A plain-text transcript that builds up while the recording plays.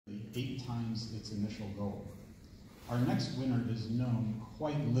8 times its initial goal. Our next winner is known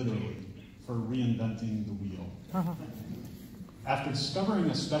quite literally for reinventing the wheel. After discovering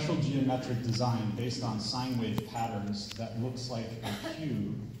a special geometric design based on sine wave patterns that looks like a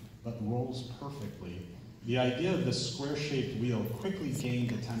cube but rolls perfectly, the idea of this square-shaped wheel quickly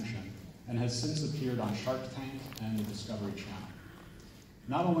gained attention and has since appeared on Shark Tank and the Discovery Channel.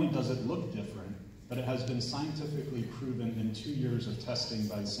 Not only does it look different, but it has been scientifically proven in 2 years of testing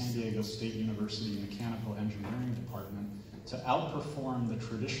by the San Diego State University Mechanical Engineering Department to outperform the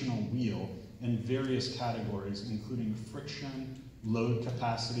traditional wheel in various categories, including friction, load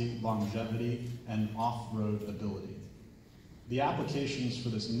capacity, longevity, and off-road ability. The applications for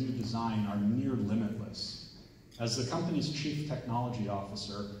this new design are near limitless. As the company's chief technology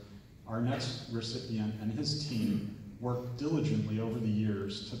officer, our next recipient and his team worked diligently over the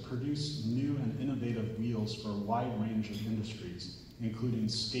years to produce new and innovative wheels for a wide range of industries, including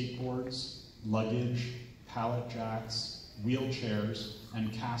skateboards, luggage, pallet jacks, wheelchairs,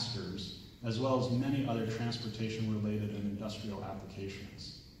 and casters, as well as many other transportation-related and industrial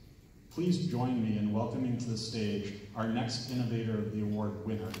applications. Please join me in welcoming to the stage our next Innovator of the Award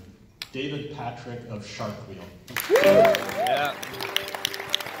winner, David Patrick of Sharkwheel. Yeah.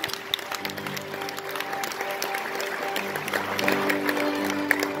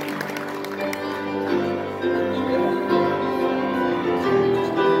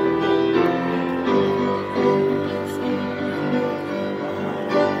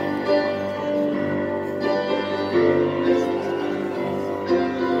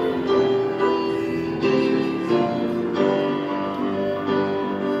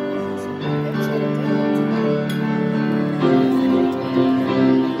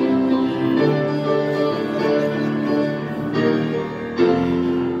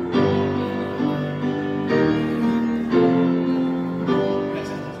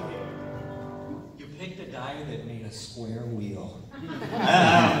 Square wheel.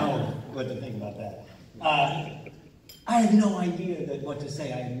 I don't know what to think about that. I had no idea what to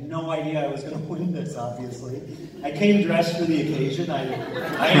say. I had no idea I was going to win this, obviously. I came dressed for the occasion. I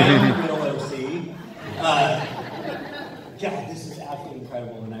am a real OC. Yeah, this is absolutely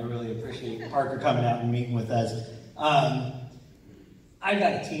incredible, and I really appreciate Parker coming out and meeting with us. I've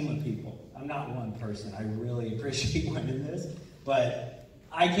got a team of people. I'm not one person. I really appreciate winning this, but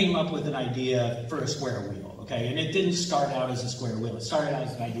I came up with an idea for a square wheel, okay? And it didn't start out as a square wheel. It started out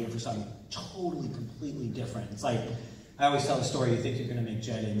as an idea for something totally, completely different. It's like, I always tell the story, you think you're gonna make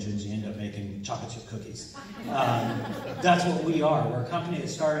jet engines, you end up making chocolate chip cookies. That's what we are. We're a company that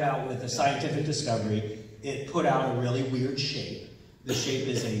started out with a scientific discovery. It put out a really weird shape. The shape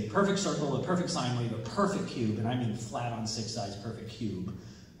is a perfect circle, a perfect sine wave, a perfect cube, and I mean flat on 6 sides, perfect cube,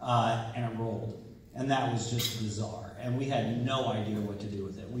 and it rolled. And that was just bizarre. And we had no idea what to do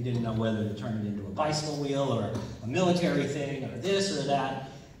with it. We didn't know whether to turn it into a bicycle wheel or a military thing or this or that.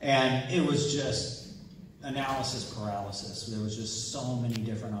 And it was just analysis paralysis. There was just so many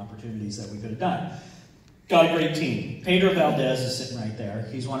different opportunities that we could have done. Got a great team. Pedro Valdez is sitting right there.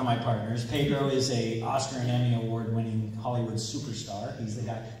 He's one of my partners. Pedro is a Oscar and Emmy award-winning Hollywood superstar. He's the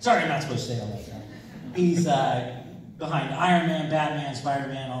guy. Sorry, I'm not supposed to say all that stuff. He's behind Iron Man, Batman,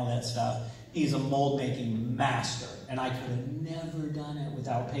 Spider-Man, all that stuff. He's a mold-making master, and I could have never done it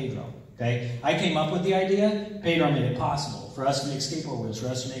without Pedro, okay? I came up with the idea, Pedro made it possible. For us to make skateboard wheels, for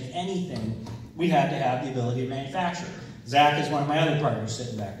us to make anything, we had to have the ability to manufacture. Zach is one of my other partners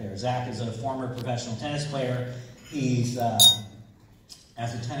sitting back there. Zach is a former professional tennis player. He's,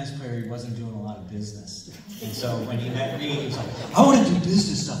 as a tennis player, he wasn't doing a lot of business. And so when he met me, he was like, I want to do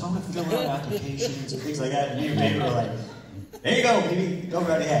business stuff. I want to fill out applications and things like that. And me and Pedro were like, there you go, baby, go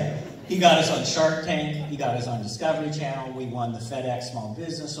right ahead. He got us on Shark Tank. He got us on Discovery Channel. We won the FedEx Small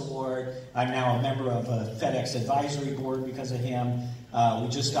Business Award. I'm now a member of a FedEx advisory board because of him. We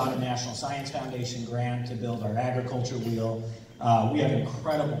just got a National Science Foundation grant to build our agriculture wheel. We have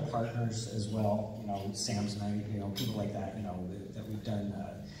incredible partners as well, you know, Samsonite, you know, people like that, you know, that we've done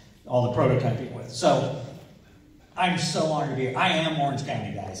all the prototyping with. So I'm so honored to be here. I am Orange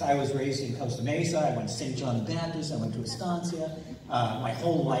County, guys. I was raised in Costa Mesa. I went to St. John the Baptist. I went to Estancia. My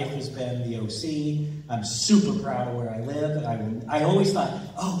whole life has been the OC. I'm super proud of where I live. I always thought,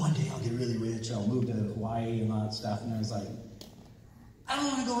 oh, one day I'll get really rich. I'll move to Hawaii and all that stuff. And I was like, I don't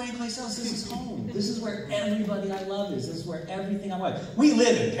want to go anyplace else. This is home. This is where everybody I love is. This is where everything I love. We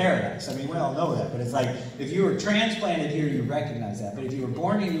live in paradise. I mean, we all know that. But it's like, if you were transplanted here, you recognize that. But if you were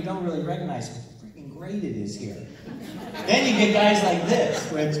born here, you don't really recognize how freaking great it is here. Then you get guys like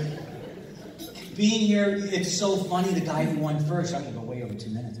this, which being here, it's so funny. The guy who won first, I'm going to go way over 2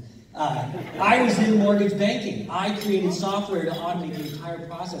 minutes. I was in mortgage banking. I created software to automate the entire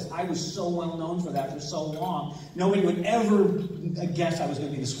process. I was so well known for that for so long. Nobody would ever guess I was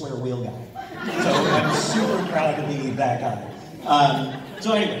going to be the square wheel guy. So I'm super proud to be that guy.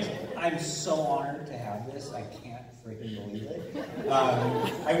 So anyways, I'm so honored to have this. I can't freaking believe it.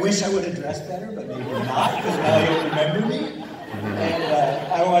 I wish I would have dressed better, but maybe not, because now you'll remember me.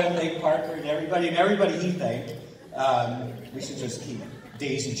 And I want to thank Parker and everybody he thanked. We should just keep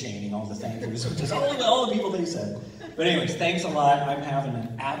daisy chaining all the thank yous, just all the people that he said. But anyways, thanks a lot. I'm having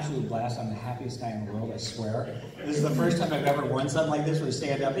an absolute blast. I'm the happiest guy in the world, I swear. This is the first time I've ever won something like this where you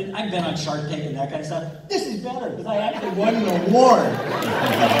stand up. And I've been on Shark Tank and that kind of stuff. This is better because I actually won an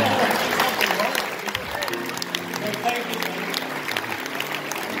award.